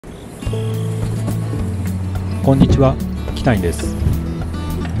こんにちは、北谷です。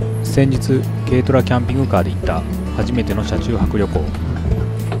先日軽トラキャンピングカーで行った初めての車中泊旅行、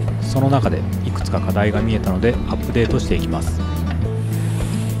その中でいくつか課題が見えたのでアップデートしていきます。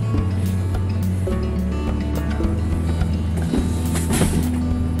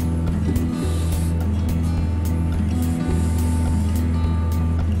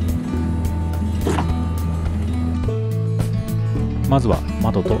まずは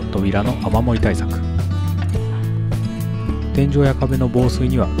窓と扉の雨漏り対策。天井や壁の防水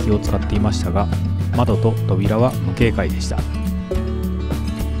には気を使っていましたが、窓と扉は無警戒でした。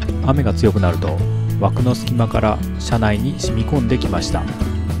雨が強くなると枠の隙間から車内に染み込んできました。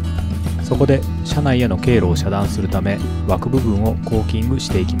そこで車内への経路を遮断するため枠部分をコーキングし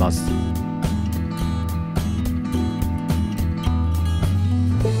ていきます。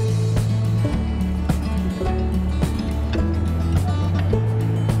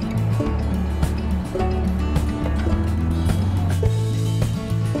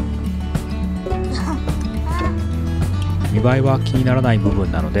見栄えは気にならない部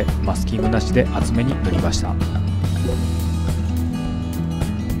分なのでマスキングなしで厚めに塗りました。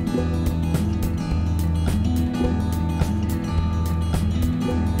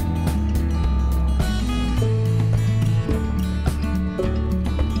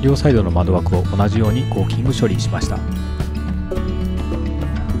両サイドの窓枠を同じようにコーキング処理しました。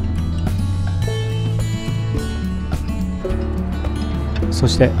そ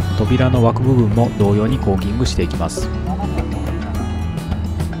して扉の枠部分も同様にコーキングしていきます。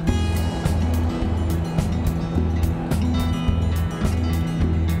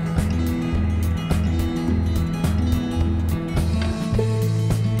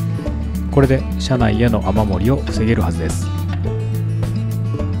これで車内への雨漏りを防げるはずです。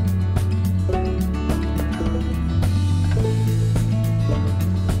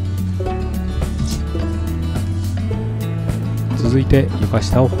続いて床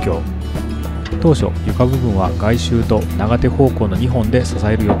下を補強。当初床部分は外周と長手方向の2本で支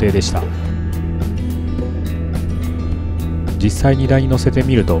える予定でした。実際に台に乗せて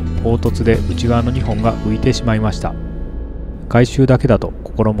みると凹凸で内側の2本が浮いてしまいました。外周だけだと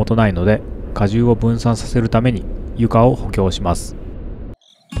心もとないので荷重を分散させるために床を補強します。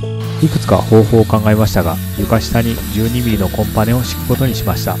いくつか方法を考えましたが、床下に 12mm のコンパネを敷くことにし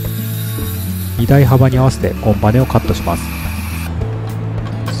ました。荷台幅に合わせてコンパネをカットします。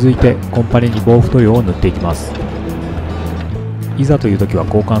続いてコンパネに防腐塗料を塗っていきます。いざという時は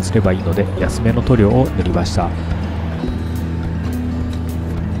交換すればいいので安めの塗料を塗りました。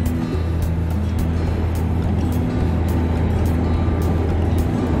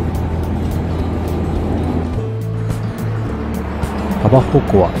幅方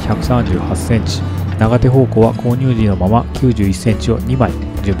向は138センチ、長手方向は購入時のまま91センチを2枚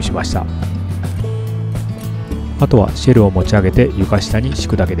準備しました。あとはシェルを持ち上げて床下に敷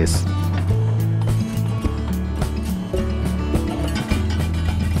くだけです。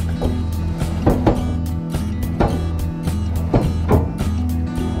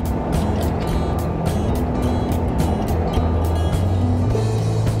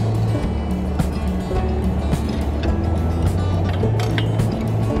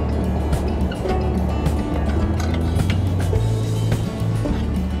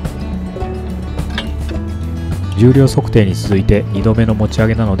重量測定に続いて2度目の持ち上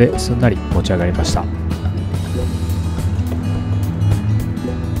げなのですんなり持ち上がりました。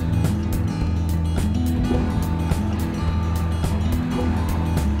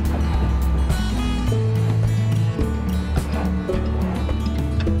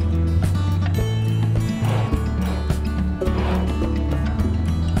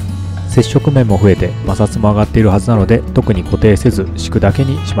接触面も増えて摩擦も上がっているはずなので特に固定せず敷くだけ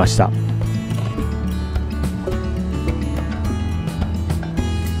にしました。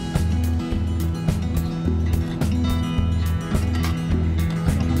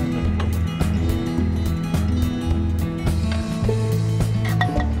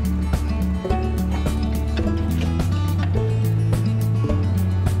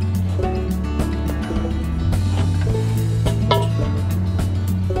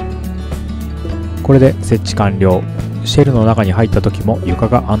これで設置完了。シェルの中に入った時も床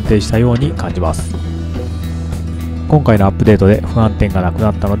が安定したように感じます。今回のアップデートで不安点がなく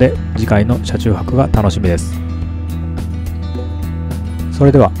なったので次回の車中泊が楽しみです。そ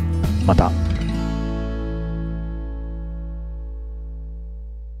れではまた。